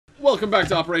Welcome back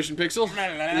to Operation Pixel,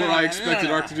 where I expected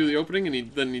Ark to do the opening,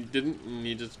 and then he didn't, and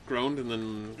he just groaned, and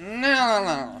then...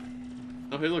 No.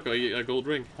 Oh, hey, look, a gold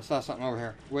ring. I saw something over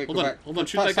here. Wait, hold on, hold on,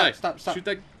 shoot that guy. Stop. Shoot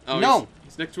that... Oh, no!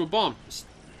 He's next to a bomb.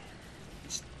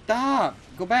 Stop!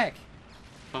 Go back.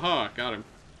 Haha, got him.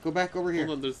 Go back over here.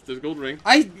 Hold on, there's a gold ring.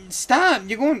 Stop!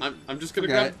 You're going... I'm just gonna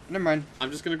grab... Never mind. I'm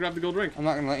just gonna grab the gold ring. I'm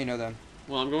not gonna let you know then.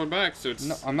 Well, I'm going back, so it's...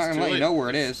 No, I'm not gonna let you know where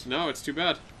it is. No, it's too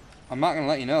bad. I'm not gonna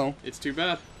let you know. It's too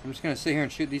bad. I'm just gonna sit here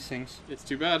and shoot these things. It's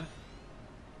too bad.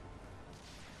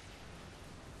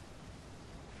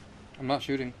 I'm not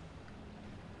shooting.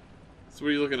 So what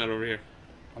are you looking at over here?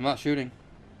 I'm not shooting.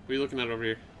 What are you looking at over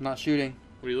here? I'm not shooting.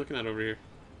 What are you looking at over here?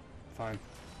 Fine.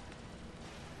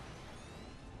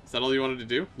 Is that all you wanted to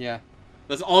do? Yeah.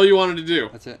 That's all you wanted to do?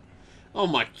 That's it. Oh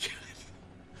my god.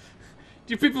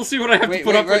 Do people see what I have to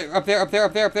put up with? with? Up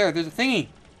there. There's a thingy.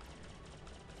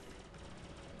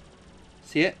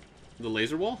 See it? The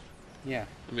laser wall? Yeah.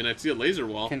 I mean, I see a laser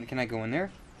wall. Can I go in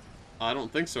there? I don't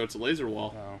think so. It's a laser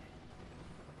wall. Oh.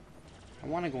 I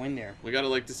want to go in there. We gotta,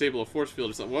 like, disable a force field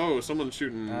or something. Whoa, someone's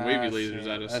shooting wavy lasers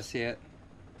at us. I see it.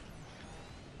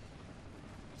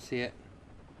 See it.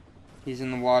 He's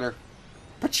in the water.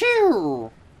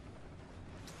 Pachoo! Oh,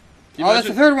 that's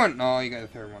the third one! No, you got the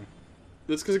third one.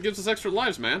 That's because it gives us extra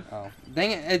lives, man. Oh.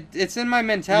 Dang it. It's in my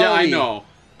mentality. Yeah, I know.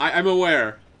 I'm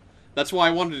aware. That's why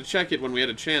I wanted to check it when we had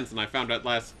a chance, and I found out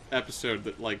last episode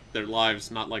that, like, their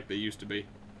lives not like they used to be.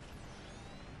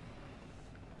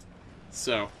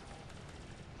 So.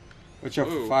 Watch out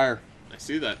for fire. I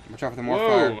see that. Watch out for the more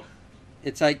fire.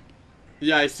 It's like...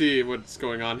 Yeah, I see what's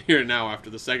going on here now after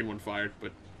the second one fired,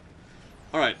 but...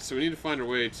 Alright, so we need to find our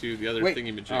way to the other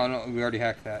thingy-majig. Oh, no, we already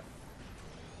hacked that.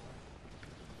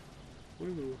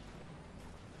 Woo.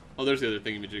 Oh, there's the other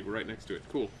thingy-majig. We're right next to it.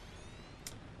 Cool.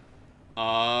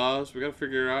 So we gotta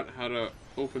figure out how to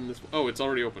open this... Oh, it's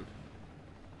already open.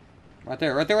 Right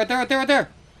there.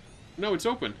 No, it's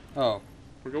open. Oh.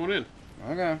 We're going in.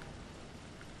 Okay.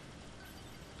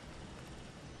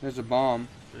 There's a bomb.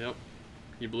 Yep.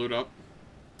 You blew it up.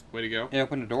 Way to go. It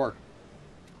opened a door.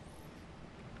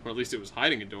 Or at least it was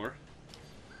hiding a door.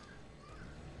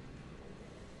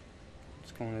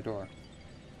 Let's go in the door.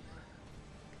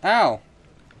 Ow!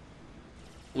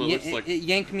 Well, it looks like... It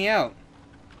yanked me out.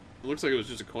 It looks like it was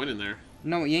just a coin in there.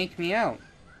 No, it yanked me out.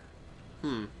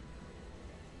 Hmm.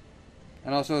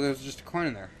 And also, there was just a coin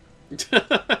in there.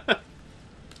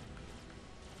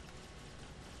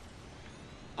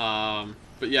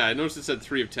 But yeah, I noticed it said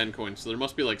 3 of 10 coins, so there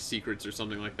must be like secrets or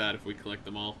something like that if we collect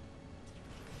them all.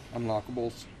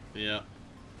 Unlockables. Yeah.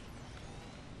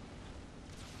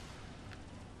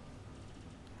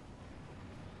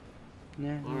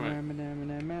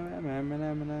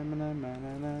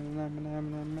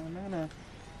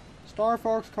 Star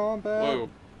Fox Combat. Whoa.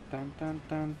 It's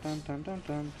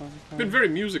been very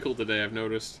musical today, I've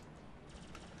noticed.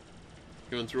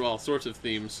 Going through all sorts of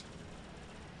themes.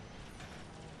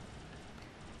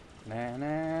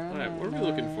 Alright, what are we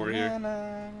looking for here?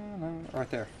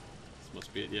 Right there. This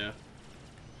must be it, yeah.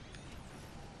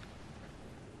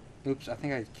 Oops, I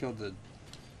think I killed the...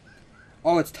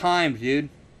 Oh, it's timed, dude.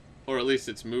 Or at least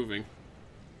it's moving.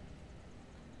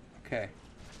 Okay.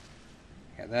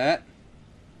 Got that.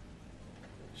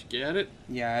 Did you get it?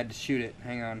 Yeah, I had to shoot it.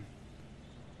 Hang on.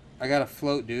 I gotta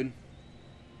float, dude.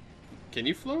 Can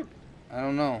you float? I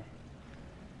don't know.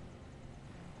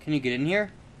 Can you get in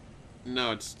here?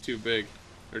 No, it's too big.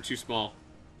 Or too small.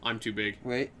 I'm too big.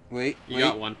 Wait. You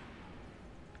got one.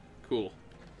 Cool.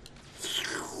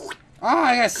 Oh,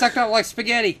 I got sucked out like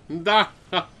spaghetti. There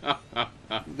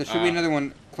should be another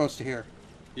one close to here.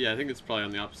 Yeah, I think it's probably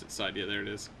on the opposite side. Yeah, there it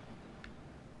is.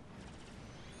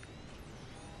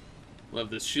 We'll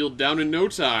have this shield down in no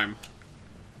time.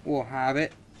 We'll have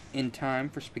it in time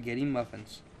for spaghetti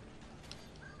muffins.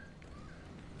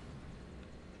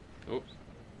 Oh.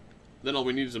 Then all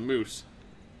we need is a moose.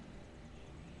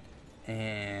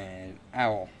 And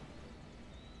owl.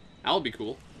 Owl'd be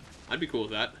cool. I'd be cool with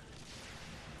that.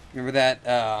 Remember that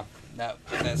that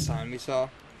sign we saw?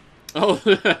 Oh.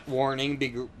 Warning,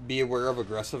 be aware of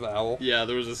aggressive owl. Yeah,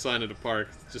 there was a sign at a park.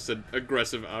 It just said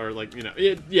aggressive, or like, you know,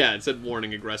 it said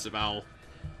warning aggressive owl.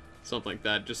 Something like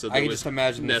that. Just so I can just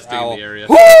imagine this nesting owl. in the area.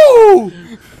 Woo!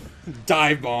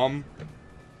 Dive bomb.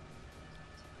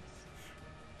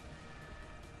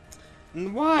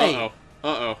 Why?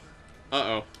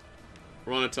 Uh-oh.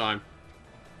 We're on a time.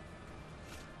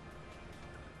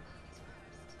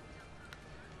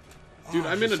 Dude,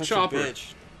 I'm in a chopper.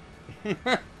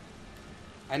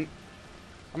 I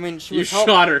mean, she you was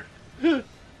shot her.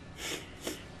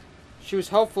 She was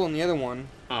helpful in the other one.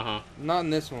 Uh-huh. Not in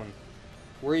this one.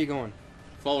 Where are you going?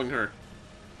 Following her.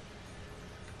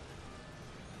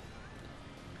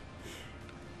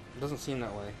 doesn't seem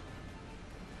that way.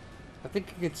 I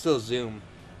think you can still zoom.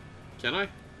 Can I?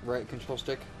 Right control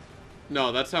stick.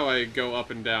 No, that's how I go up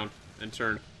and down and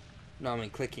turn. No, I mean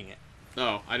clicking it.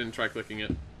 Oh, I didn't try clicking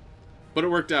it. But it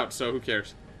worked out, so who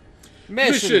cares?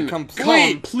 Mission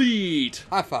complete!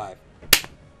 High five.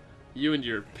 You and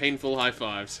your painful high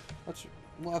fives.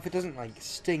 Well, if it doesn't, like,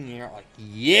 sting you, you're like,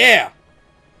 yeah!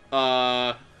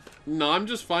 No, I'm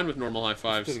just fine with normal high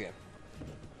fives. Let's do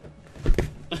it again.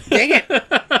 Dang it!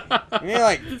 You're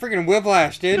like freaking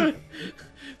whiplash, dude.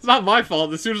 It's not my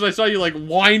fault. As soon as I saw you, like,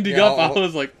 winding up, I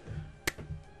was like...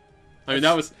 I mean,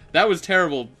 that was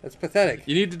terrible. That's pathetic.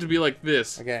 You needed to be like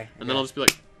this. Okay. And then I'll just be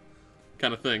like...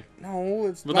 kind of thing. No,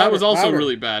 it's But louder, that was also louder,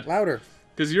 really bad. Louder.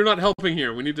 Because you're not helping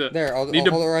here. We need to... There, I'll hold it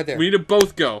right there. We need to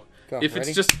both go. If ready?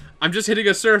 it's just... I'm just hitting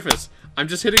a surface. I'm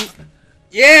just hitting...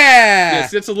 Yeah!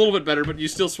 Yes, it's a little bit better, but you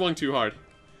still swung too hard.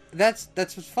 That's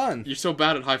what's fun. You're so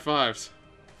bad at high fives.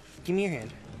 Give me your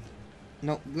hand.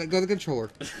 No, let go of the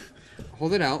controller.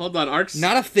 Hold it out. Hold on, Ark's...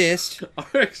 Not a fist.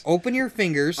 Ark's... Open your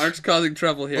fingers. Ark's causing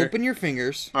trouble here. Open your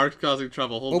fingers. Ark's causing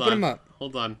trouble. Hold on. Open them up.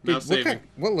 Hold on. Dude, Now saving.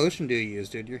 What lotion do you use,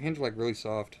 dude? Your hands are like really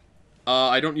soft.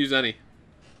 I don't use any.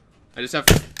 I just have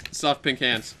soft pink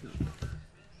hands.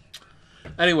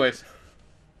 Anyways.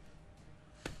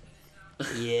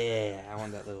 Yeah, I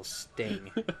want that little sting.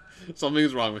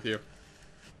 Something's wrong with you.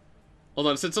 Hold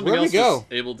on, it said something Where'd else we go?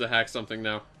 is able to hack something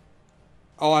now.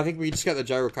 Oh, I think we just got the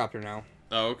gyrocopter now.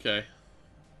 Oh, okay.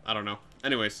 I don't know.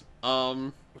 Anyways,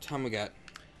 What time we got?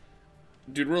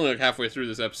 dude, we're only like halfway through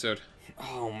this episode.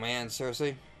 Oh man,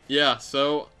 seriously? Yeah,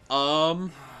 so, I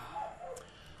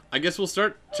guess we'll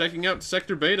start checking out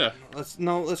Sector Beta. Let's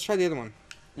try the other one.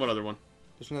 What other one?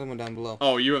 There's another one down below.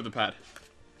 Oh, you have the pad.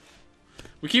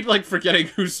 We keep, like, forgetting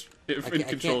who's in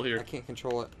control here. I can't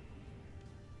control it.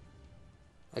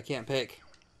 I can't pick.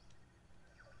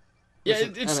 Yeah,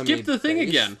 it skipped the thing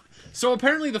again. So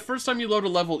apparently the first time you load a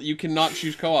level, you cannot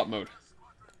choose co-op mode.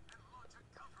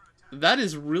 That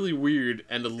is really weird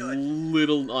and a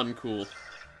little uncool.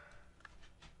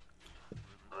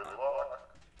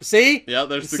 See? Yeah,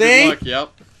 there's the See? good luck, yep.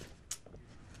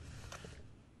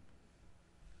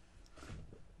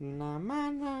 Na,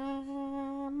 ma, na,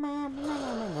 ma, na,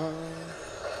 na,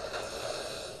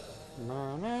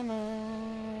 na, na,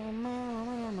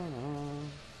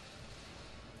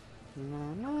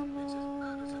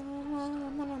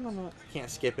 na, can't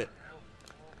skip it.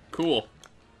 Cool.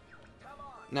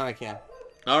 Now I can.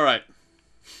 Alright.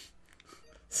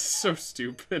 So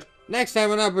stupid. Next time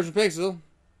on Operation Pixel.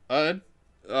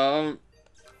 No,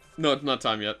 it's not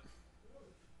time yet.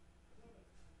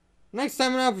 Next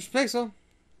time on Operation Pixel.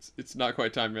 It's not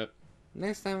quite time yet.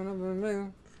 Next time on Operation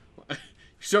Pixel. You're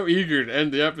so eager to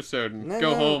end the episode and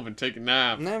go home and take a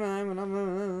nap.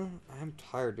 I'm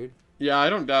tired, dude. Yeah, I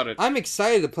don't doubt it. I'm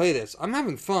excited to play this. I'm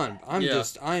having fun. I'm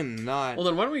not. Well,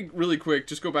 then why don't we really quick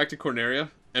just go back to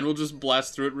Corneria and we'll just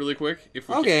blast through it really quick if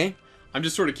we okay. Can. I'm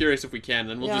just sort of curious if we can.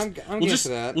 Then we'll I'm for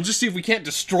that. We'll just see if we can't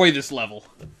destroy this level.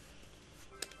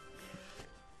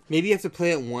 Maybe you have to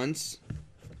play it once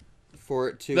for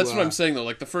it to. That's what I'm saying though.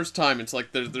 Like the first time, it's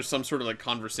like there's some sort of like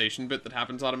conversation bit that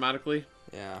happens automatically.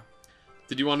 Yeah.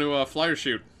 Did you want to fly or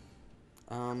shoot?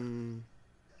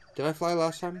 Did I fly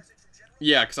last time?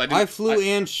 Yeah, because I didn't. I flew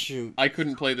and shoot. I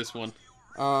couldn't play this one.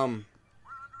 I'll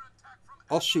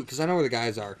shoot because I know where the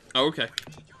guys are. Oh, okay.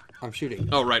 I'm shooting.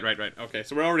 Oh, right. Okay,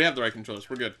 so we already have the right controls.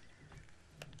 We're good.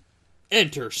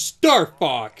 Enter Star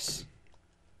Fox.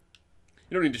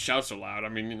 You don't need to shout so loud. I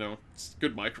mean, you know, it's a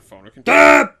good microphone. It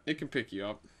can pick you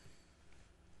up.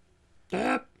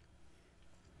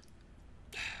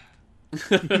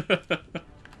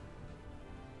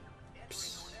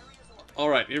 All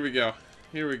right, here we go.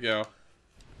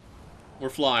 We're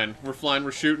flying.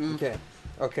 We're shooting.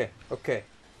 Okay.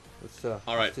 Let's all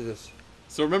right. Let's do this.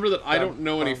 So remember that I don't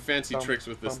know any fancy tricks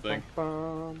with this thing.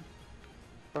 Are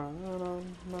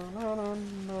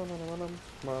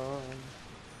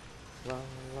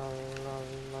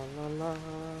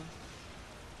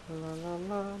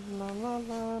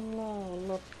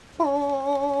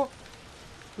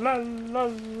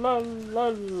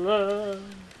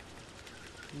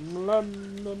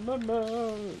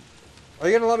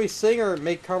you gonna let me sing or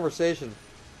make conversation?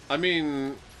 I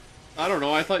mean, I don't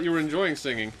know. I thought you were enjoying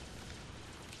singing.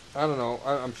 I don't know.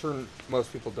 I'm sure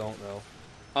most people don't know.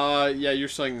 Yeah, your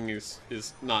singing is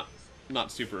not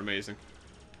super amazing.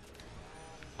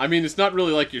 I mean, it's not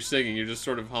really like you're singing. You're just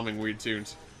sort of humming weird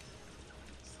tunes.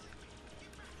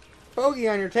 Bogey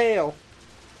on your tail.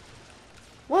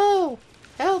 Whoa!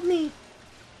 Help me!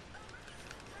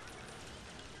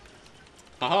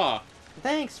 Haha!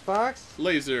 Thanks, Fox.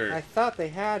 Laser. I thought they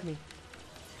had me.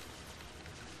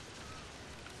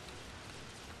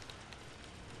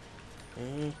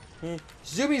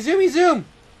 Zoomy, zoomy, zoom!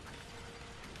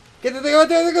 Get the thing out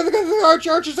there! Get the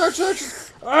arches, arches,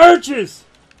 arches! Arches!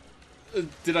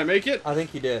 Did I make it? I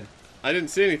think you did. I didn't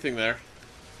see anything there.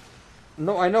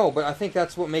 No, I know, but I think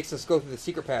that's what makes us go through the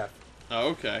secret path. Oh,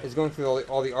 okay. Is going through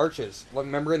all the arches.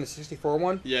 Remember in the 64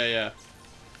 one? Yeah, yeah.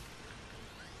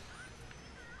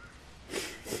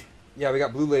 Yeah, we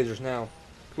got blue lasers now.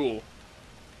 Cool.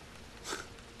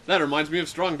 That reminds me of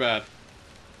Strong Bad.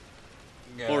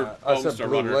 Yeah, Or I Homestar said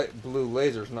Runner. blue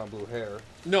lasers, not blue hair.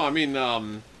 No, I mean,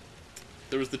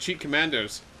 there was the Cheat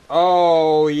Commandos.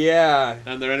 Oh, yeah.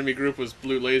 And their enemy group was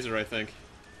Blue Laser, I think.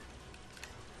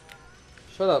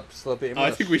 Shut up, Slippy. I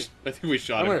think we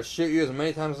shot I'm him. gonna shoot you as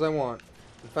many times as I want.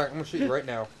 In fact, I'm gonna shoot you right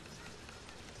now.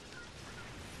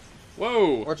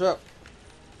 Whoa! Watch out.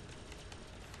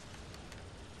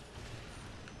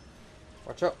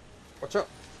 Watch out. Watch out.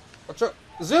 Watch out.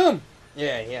 Zoom!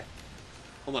 Yeah, yeah.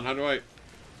 Hold on, how do I...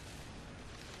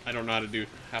 I don't know how to do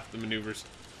half the maneuvers.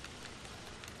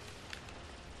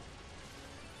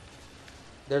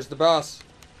 There's the boss.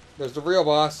 There's the real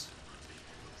boss.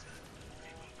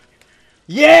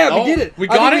 Yeah, Oh, we did it. We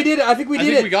got it? We did it. I think we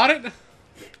did it. We got it?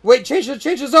 Wait, change the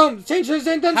zone. Change the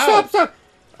zone. How? Stop.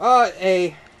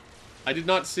 A. I did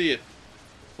not see it.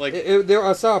 Like, There,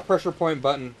 I saw a pressure point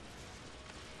button.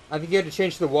 I think you had to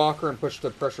change the walker and push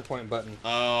the pressure point button.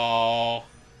 oh.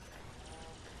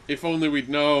 If only we'd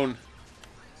known.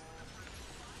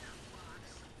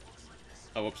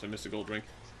 Oh, whoops, I missed a gold ring.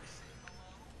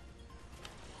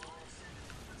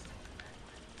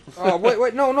 Oh,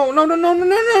 wait, no.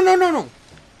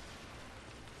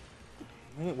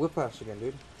 I hit whiplash again,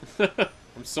 dude.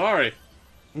 I'm sorry.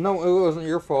 No, it wasn't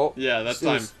your fault. Yeah, that's It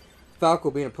time. was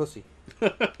Falco being a pussy.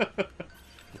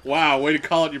 Wow, way to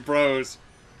call it your bros.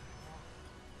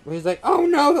 He's like, oh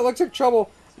no, that looks like trouble.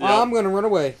 Yep. I'm gonna run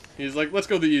away. He's like, let's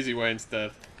go the easy way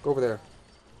instead. Go over there.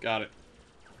 Got it.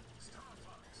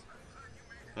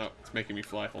 Oh, it's making me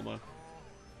fly. Hold on.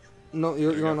 No,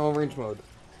 you're on all range mode.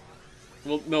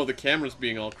 Well, no, the camera's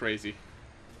being all crazy.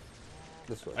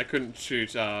 This way. I couldn't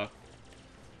shoot, aim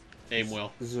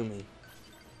well. Zoomy.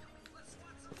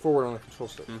 Forward on the control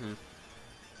stick. Mm-hmm.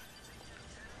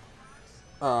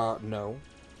 No.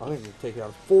 I think we'll take it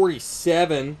out.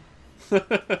 47. Okay.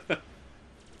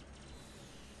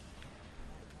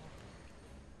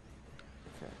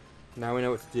 Now we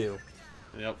know what to do.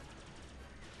 Yep.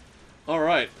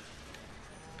 Alright.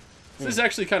 This is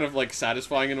actually kind of, like,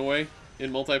 satisfying in a way,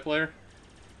 in multiplayer.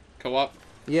 Co-op.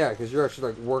 Yeah, because you're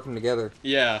actually, like, working together.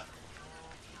 Yeah.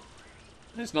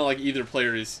 It's not like either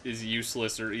player is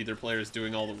useless or either player is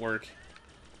doing all the work.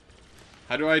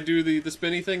 How do I do the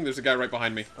spinny thing? There's a guy right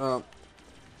behind me.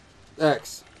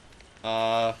 X.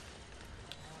 There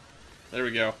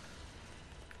we go.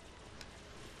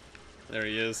 There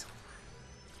he is.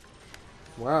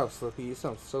 Wow, Slippy, you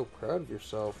sound so proud of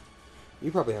yourself.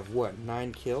 You probably have, what,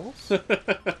 9 kills?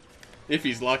 If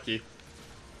he's lucky.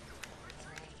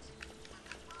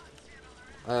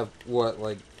 I have, what,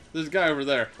 like... There's a guy over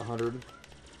there. 100?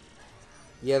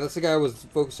 Yeah, that's the guy I was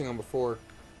focusing on before.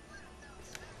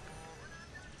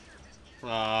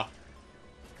 I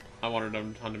wanted to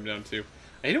hunt him down too.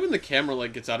 I hate it when the camera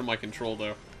like gets out of my control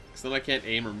though, because then I can't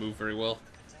aim or move very well.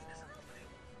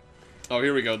 Oh,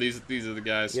 here we go. These are the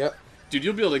guys. Yep. Dude,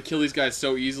 you'll be able to kill these guys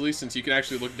so easily since you can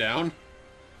actually look down.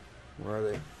 Where are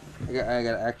they? I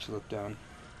gotta actually look down.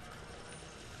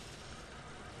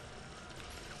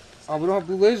 Oh, we don't have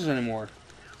blue lasers anymore.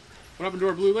 What happened to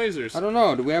our blue lasers? I don't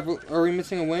know. Do we have? Are we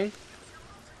missing a wing?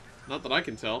 Not that I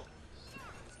can tell.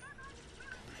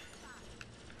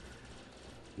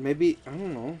 Maybe, I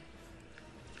don't know.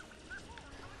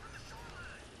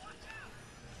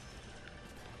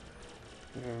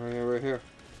 Yeah, right here.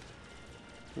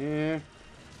 Yeah.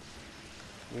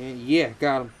 Yeah,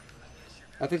 got him.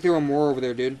 I think there were more over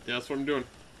there, dude. Yeah, that's what I'm doing.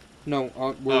 No,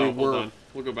 where we were. Hold on.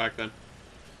 We'll go back then.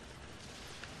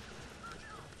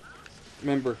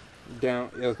 Remember, down.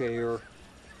 Okay, you're.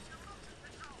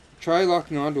 Try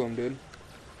locking onto him, dude.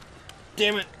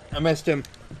 Damn it! I missed him.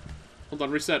 Hold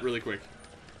on, reset really quick.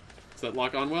 Does that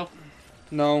lock on well?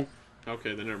 No.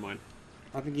 Okay, then never mind.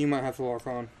 I think you might have to lock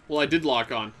on. Well, I did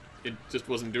lock on. It just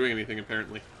wasn't doing anything,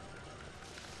 apparently.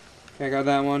 Okay, I got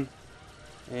that one.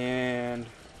 And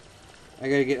I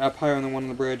gotta get up higher on the one on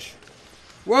the bridge.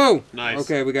 Whoa! Nice.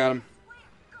 Okay, we got him.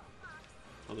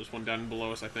 Oh, there's one down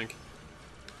below us, I think.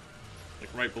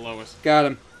 Like, right below us. Got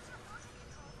him.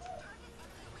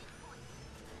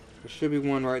 There should be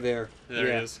one right there. There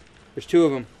he is. There's 2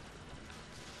 of them.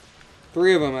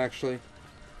 3 of them, actually.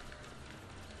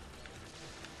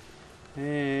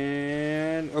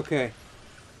 And... okay.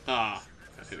 Ah,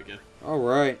 got hit again.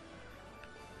 Alright.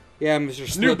 Yeah,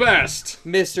 Mr. New best!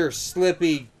 Mr.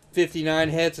 Slippy 59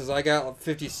 hits as I got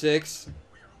 56.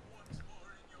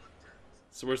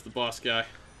 So where's the boss guy?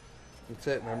 That's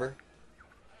it, remember?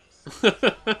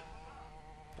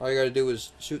 All you gotta do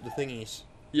is shoot the thingies.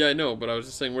 Yeah, I know, but I was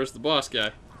just saying, where's the boss guy?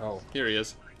 Oh. Here he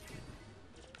is.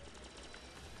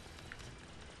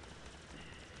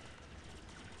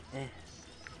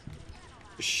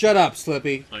 Shut up,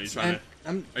 Slippy. Oh, you trying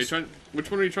to... Are you trying...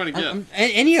 Which one are you trying to get?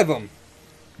 Any of them.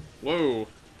 Whoa.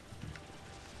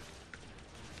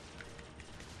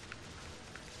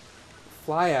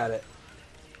 Fly at it.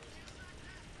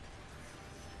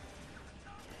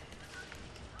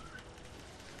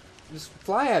 Just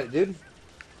fly at it, dude.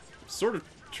 Sort of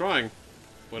trying,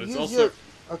 but it's Use also... your...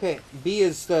 Okay, B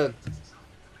is the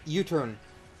U-turn.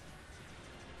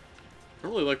 I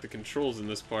don't really like the controls in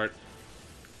this part.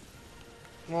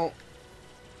 Well,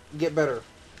 get better.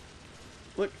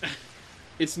 Look,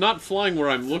 it's not flying where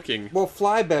I'm looking. Well,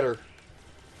 fly better.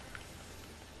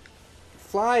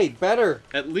 Fly better.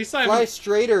 At least I Fly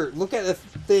straighter. Look at the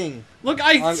thing. Look,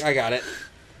 I got it.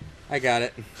 I got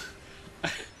it.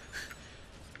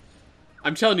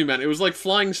 I'm telling you, man, it was like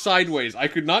flying sideways. I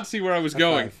could not see where I was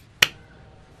going.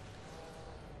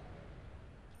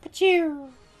 Achoo.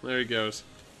 There he goes.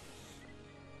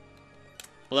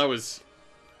 Well, that was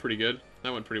pretty good.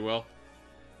 That went pretty well.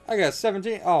 I got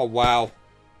 17. Oh, wow.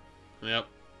 Yep.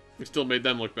 We still made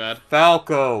them look bad.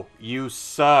 Falco, you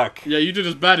suck. Yeah, you did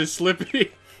as bad as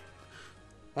Slippy.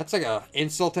 That's like a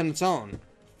insult in its own.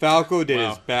 Falco did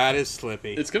Wow. as bad as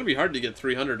Slippy. It's going to be hard to get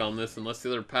 300 on this unless the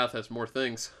other path has more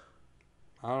things.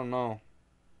 I don't know.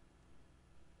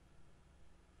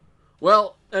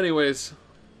 Well, anyways,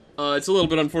 it's a little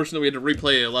bit unfortunate we had to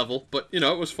replay a level, but, you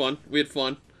know, it was fun. We had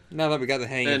fun. Now that we got the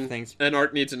hang of things. And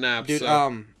Art needs a nap, Dude,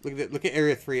 so. look at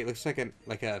Area 3. It looks like a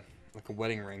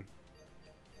wedding ring.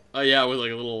 Oh, yeah, with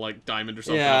like a little, like, diamond or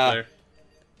something Yeah. up there.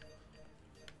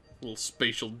 A little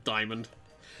spatial diamond.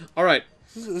 Alright.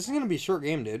 This is going to be a short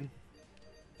game, dude.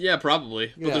 Yeah,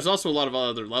 probably. But Yeah. there's also a lot of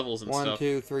other levels and 1, stuff.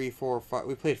 2, 3, 4, 5.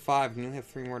 We played 5, and you only have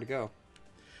 3 more to go.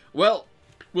 Well,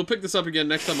 we'll pick this up again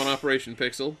next time on Operation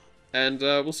Pixel, and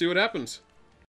we'll see what happens.